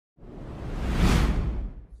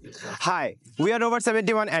Hi, we are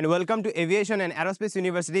ROVER71 and welcome to Aviation and Aerospace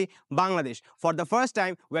University, Bangladesh. For the first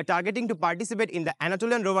time, we are targeting to participate in the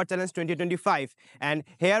Anatolian Rover Challenge 2025, and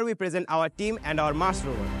here we present our team and our Mars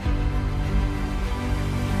rover.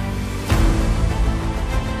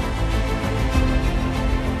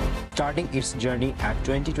 Starting its journey at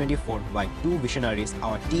 2024 by two visionaries,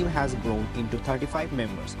 our team has grown into 35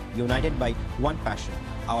 members, united by one passion.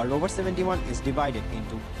 Our ROVER71 is divided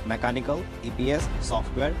into mechanical, EPS,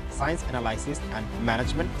 software, science analysis, and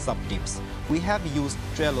management sub-teams. We have used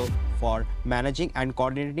Trello for managing and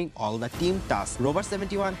coordinating all the team tasks.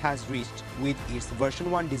 ROVER71 has reached with its version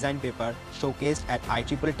 1 design paper showcased at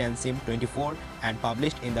IEEE SIM 24 and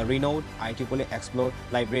published in the renowned IEEE Explore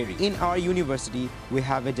library. In our university, we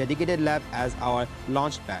have a dedicated lab as our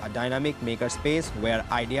launchpad, a dynamic maker space where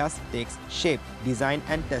ideas takes shape, designed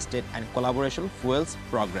and tested, and collaboration fuels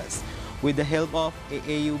progress. With the help of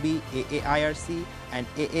AAUB, AAIRC, and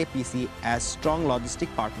AAPC as strong logistic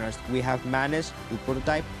partners, we have managed to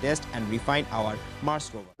prototype, test, and refine our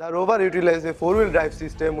Mars rover. The rover utilizes a four-wheel drive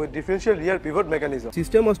system with differential rear pivot mechanism. The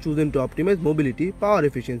system was chosen to optimize mobility, power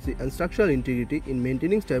efficiency, and structural integrity in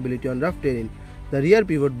maintaining stability on rough terrain. The rear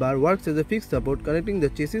pivot bar works as a fixed support connecting the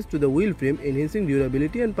chassis to the wheel frame, enhancing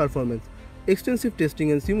durability and performance. Extensive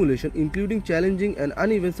testing and simulation, including challenging and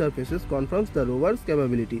uneven surfaces, confirms the rover's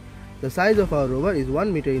capability. The size of our rover is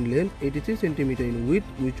 1 meter in length, 83 cm in width,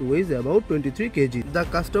 which weighs about 23 kg. The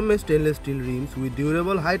custom-made stainless steel rims with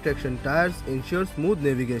durable high-traction tires ensure smooth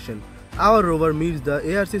navigation. Our rover meets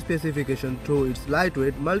the ARC specification through its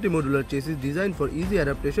lightweight, multi-modular chassis designed for easy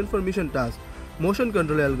adaptation for mission tasks. Motion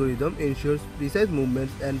control algorithm ensures precise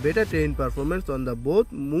movements and better terrain performance on the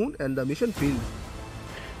both moon and the mission field.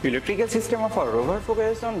 Electrical system of our rover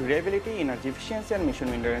focuses on reliability, energy efficiency, and mission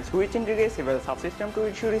endurance, which integrates several subsystems to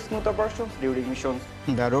ensure smooth operations during missions.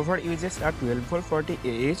 The rover uses a 12-volt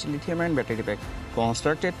 40Ah lithium-ion battery pack,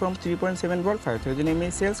 constructed from 3.7-volt 5000 mAh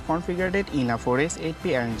cells configured in a 4S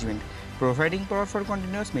 8P arrangement, providing power for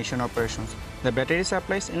continuous mission operations. The battery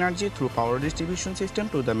supplies energy through power distribution system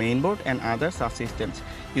to the main board and other subsystems,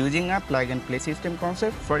 using a plug-and-play system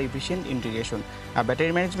concept for efficient integration. A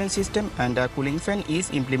battery management system and a cooling fan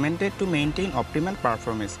is implemented to maintain optimal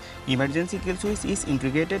performance. Emergency kill switch is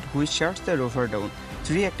integrated, which shuts the rover down.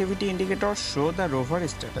 3 activity indicators show the rover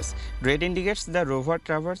status. Red indicates the rover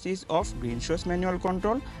traverse is off, green shows manual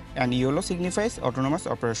control, and yellow signifies autonomous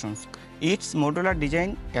operations. Its modular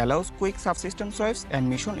design allows quick subsystem swipes and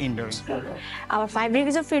mission endurance. Our 5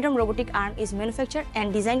 degrees of freedom robotic arm is manufactured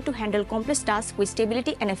and designed to handle complex tasks with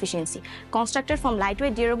stability and efficiency. Constructed from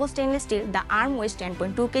lightweight durable stainless steel, the arm weighs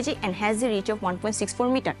 10.2 kg and has the reach of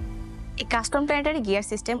 1.64 meter. A custom planetary gear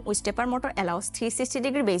system with stepper motor allows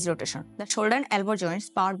 360-degree base rotation. The shoulder and elbow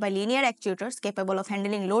joints, powered by linear actuators capable of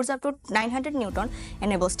handling loads up to 900 Newton,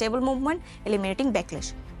 enable stable movement, eliminating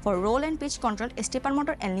backlash. For roll and pitch control, a stepper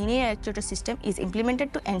motor and linear actuator system is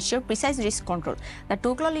implemented to ensure precise wrist control. The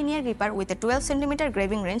 2-claw linear gripper with a 12 cm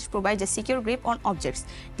grabbing range provides a secure grip on objects.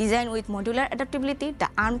 Designed with modular adaptability, the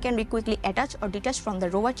arm can be quickly attached or detached from the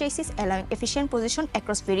rover chassis, allowing efficient position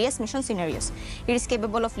across various mission scenarios. It is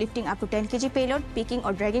capable of lifting up to 10 kg payload, picking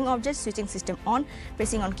or dragging objects, switching system on,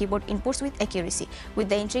 pressing on keyboard inputs with accuracy. With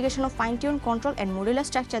the integration of fine-tuned control and modular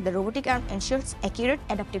structure, the robotic arm ensures accurate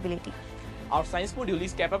adaptability. Our science module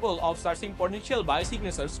is capable of searching potential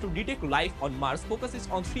biosignatures to detect life on Mars. Focuses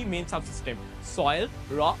on 3 main subsystems: soil,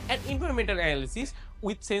 rock, and environmental analysis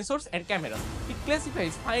with sensors and cameras. It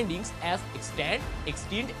classifies findings as extant,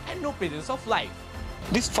 extinct, and no presence of life.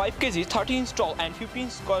 This 5 kg 30-inch tall and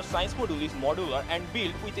 15-inch square science module is modular and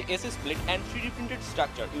built with a SS plate and 3D printed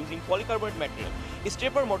structure using polycarbonate material. A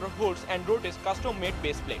stepper motor holds and rotates custom-made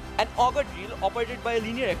base plate. An auger drill operated by a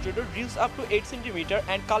linear actuator drills up to 8 cm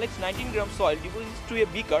and collects 19 gram soil, deposits to a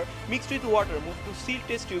beaker mixed with water, moved to sealed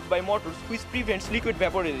test tube by motors, which prevents liquid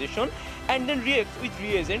vaporization, and then reacts with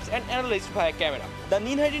reagents and analyzed via camera. The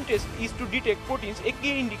Ninhydrin test is to detect proteins, a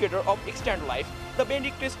key indicator of extant life. The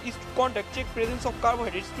Bendick test is to contact check presence of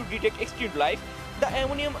carbohydrates to detect extinct life. The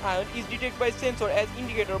ammonium ion is detected by sensor as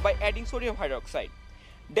indicator by adding sodium hydroxide.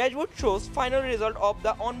 Dashboard shows final result of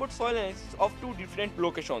the onboard soil analysis of 2 different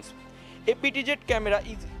locations. A PTZ camera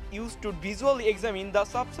is used to visually examine the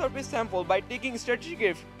subsurface sample by taking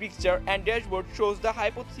stratigraphic picture, and dashboard shows the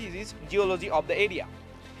hypothesis geology of the area.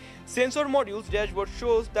 Sensor modules dashboard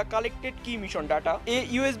shows the collected key mission data. A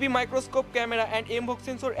USB microscope camera and MVOC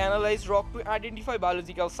sensor analyze rock to identify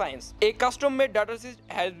biological signs. A custom-made dataset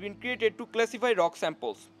has been created to classify rock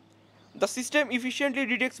samples. The system efficiently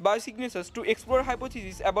detects biosignatures to explore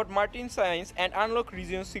hypotheses about Martian science and unlock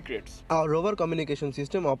region secrets. Our rover communication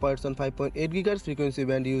system operates on 5.8 GHz frequency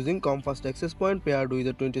band using compassed access point paired with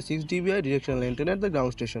a 26 dBi directional antenna at the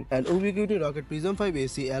ground station. An ubiquity rocket Prism 5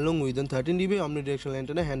 AC along with a 13 dBi omnidirectional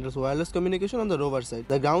antenna handles wireless communication on the rover side.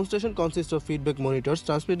 The ground station consists of feedback monitors,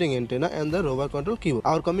 transmitting antenna, and the rover control keyboard.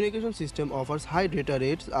 Our communication system offers high data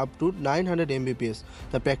rates up to 900 Mbps.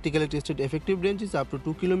 The practically tested effective range is up to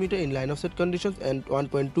 2 km in line of sight conditions and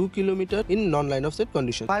 1.2 km in non-line of sight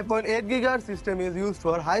conditions. 5.8 GHz system is used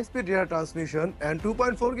for high-speed data transmission, and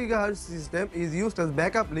 2.4 GHz system is used as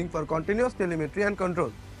backup link for continuous telemetry and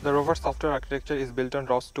control. The rover software architecture is built on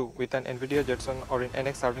ROS2 with an NVIDIA Jetson or in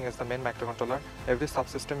NX serving as the main microcontroller. Every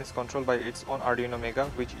subsystem is controlled by its own Arduino Mega,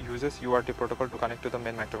 which uses UART protocol to connect to the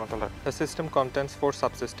main microcontroller. The system contains 4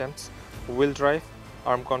 subsystems: wheel drive,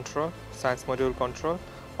 arm control, science module control,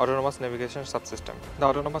 autonomous navigation subsystem. The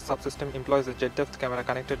autonomous subsystem employs a jet depth camera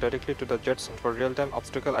connected directly to the Jetson for real-time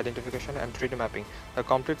obstacle identification and 3D mapping. The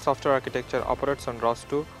complete software architecture operates on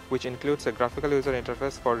ROS2, which includes a graphical user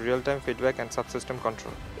interface for real-time feedback and subsystem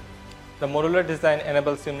control. The modular design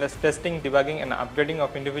enables seamless testing, debugging, and upgrading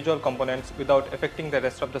of individual components without affecting the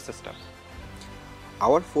rest of the system.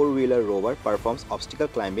 Our four-wheeler rover performs obstacle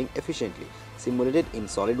climbing efficiently. Simulated in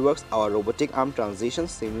SolidWorks, our robotic arm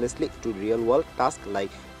transitions seamlessly to real-world tasks like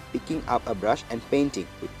picking up a brush and painting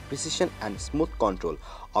with precision and smooth control.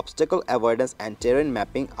 Obstacle avoidance and terrain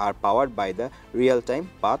mapping are powered by the real-time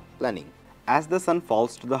path planning. As the sun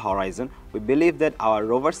falls to the horizon, we believe that our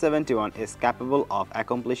ROVER71 is capable of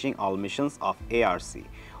accomplishing all missions of ARC.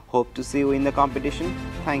 Hope to see you in the competition.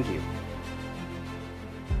 Thank you.